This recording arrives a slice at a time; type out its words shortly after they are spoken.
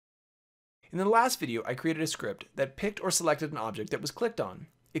In the last video, I created a script that picked or selected an object that was clicked on.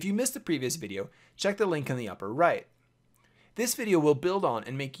 If you missed the previous video, check the link in the upper right. This video will build on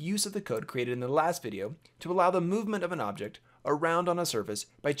and make use of the code created in the last video to allow the movement of an object around on a surface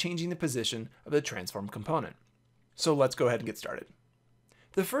by changing the position of the transform component. So let's go ahead and get started.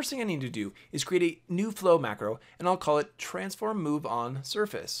 The first thing I need to do is create a new flow macro, and I'll call it transform move on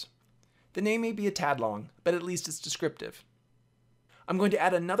surface. The name may be a tad long, but at least it's descriptive. I'm going to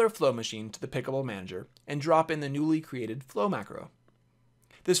add another flow machine to the pickable manager and drop in the newly created flow macro.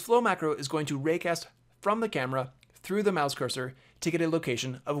 This flow macro is going to raycast from the camera through the mouse cursor to get a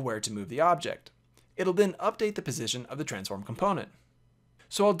location of where to move the object. It'll then update the position of the transform component.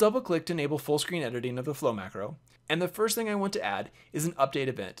 So I'll double click to enable full screen editing of the flow macro, and the first thing I want to add is an update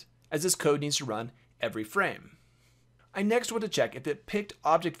event, as this code needs to run every frame. I next want to check if the picked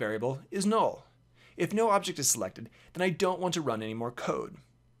object variable is null. If no object is selected, then I don't want to run any more code.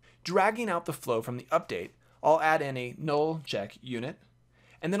 Dragging out the flow from the update, I'll add in a null check unit,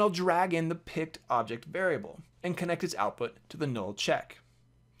 and then I'll drag in the picked object variable and connect its output to the null check.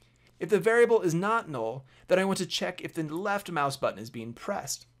 If the variable is not null, then I want to check if the left mouse button is being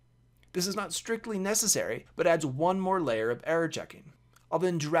pressed. This is not strictly necessary, but adds one more layer of error checking. I'll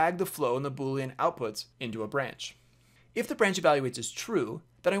then drag the flow and the Boolean outputs into a branch. If the branch evaluates as true,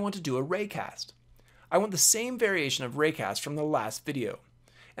 then I want to do a raycast. I want the same variation of raycast from the last video,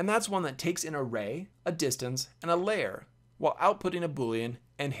 and that's one that takes an array, a distance, and a layer, while outputting a Boolean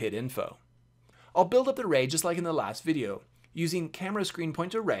and hit info. I'll build up the array just like in the last video, using camera screen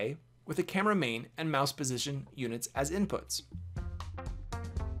point array with the camera main and mouse position units as inputs.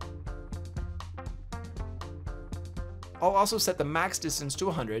 I'll also set the max distance to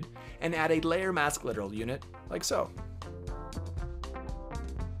 100 and add a layer mask literal unit, like so.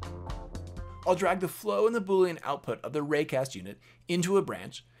 I'll drag the flow and the Boolean output of the raycast unit into a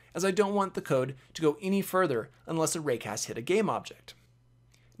branch, as I don't want the code to go any further unless the raycast hit a gameObject.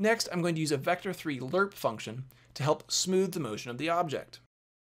 Next, I'm going to use a vector3 lerp function to help smooth the motion of the object.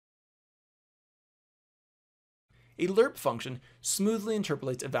 A lerp function smoothly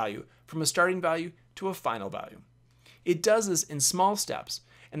interpolates a value from a starting value to a final value. It does this in small steps,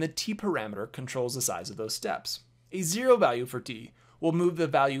 and the t parameter controls the size of those steps. A 0 value for t will move the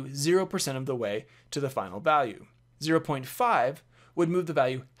value 0% of the way to the final value. 0.5 would move the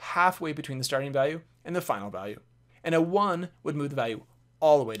value halfway between the starting value and the final value, and a 1 would move the value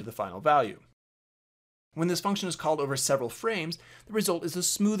all the way to the final value. When this function is called over several frames, the result is a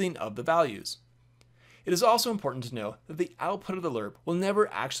smoothing of the values. It is also important to know that the output of the lerp will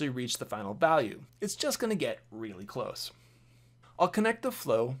never actually reach the final value. It's just going to get really close. I'll connect the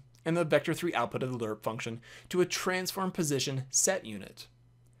flow and the vector3 output of the lerp function to a transform position set unit.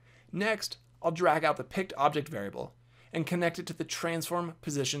 Next, I'll drag out the picked object variable and connect it to the transform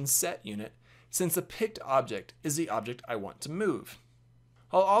position set unit, since the picked object is the object I want to move.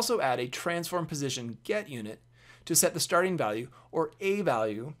 I'll also add a transform position get unit to set the starting value or a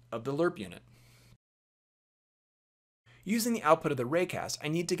value of the lerp unit. Using the output of the raycast, I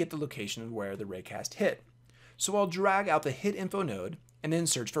need to get the location of where the raycast hit. So I'll drag out the hit info node and then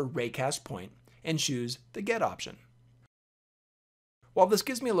search for raycast point and choose the get option. While this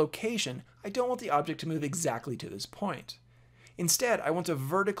gives me a location, I don't want the object to move exactly to this point. Instead, I want to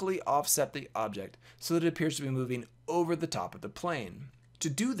vertically offset the object so that it appears to be moving over the top of the plane. To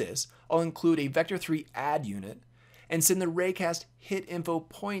do this, I'll include a vector3 add unit and send the raycast hit info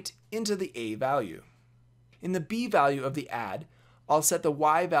point into the a value. In the b value of the add, I'll set the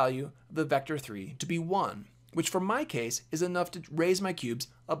y value of the vector3 to be 1, which for my case is enough to raise my cubes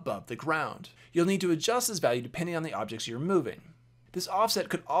above the ground. You'll need to adjust this value depending on the objects you're moving. This offset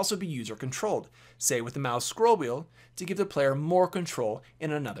could also be user controlled, say with the mouse scroll wheel, to give the player more control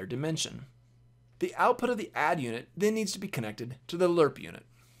in another dimension. The output of the add unit then needs to be connected to the lerp unit.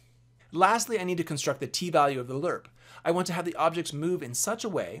 Lastly, I need to construct the t value of the lerp. I want to have the objects move in such a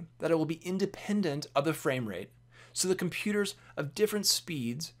way that it will be independent of the frame rate, so the computers of different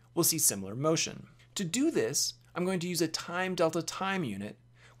speeds will see similar motion. To do this, I'm going to use a time delta time unit,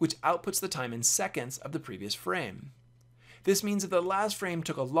 which outputs the time in seconds of the previous frame. This means if the last frame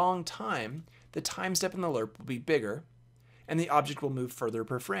took a long time, the time step in the lerp will be bigger, and the object will move further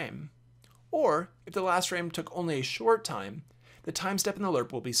per frame. Or, if the last frame took only a short time, the time step in the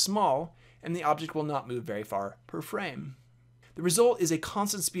lerp will be small, and the object will not move very far per frame. The result is a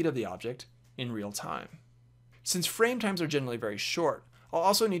constant speed of the object in real time. Since frame times are generally very short, I'll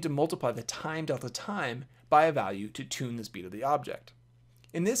also need to multiply the time delta time by a value to tune the speed of the object.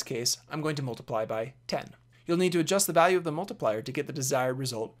 In this case, I'm going to multiply by 10. You'll need to adjust the value of the multiplier to get the desired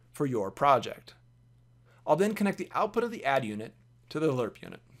result for your project. I'll then connect the output of the add unit to the lerp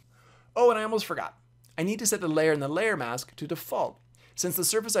unit. Oh, and I almost forgot. I need to set the layer in the layer mask to default, since the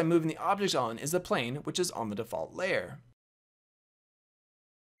surface I'm moving the object on is the plane which is on the default layer.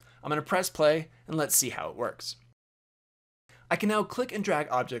 I'm going to press play and let's see how it works. I can now click and drag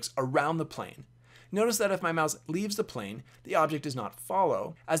objects around the plane. Notice that if my mouse leaves the plane, the object does not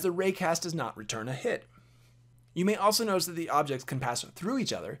follow, as the raycast does not return a hit. You may also notice that the objects can pass through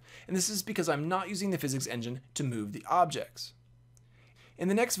each other, and this is because I'm not using the physics engine to move the objects. In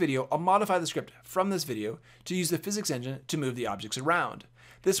the next video, I'll modify the script from this video to use the physics engine to move the objects around.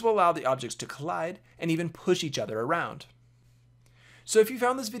 This will allow the objects to collide and even push each other around. So if you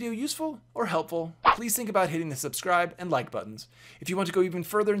found this video useful or helpful, please think about hitting the subscribe and like buttons. If you want to go even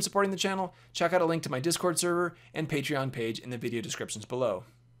further in supporting the channel, check out a link to my Discord server and Patreon page in the video descriptions below.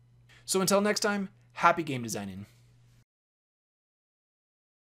 So until next time, happy game designing.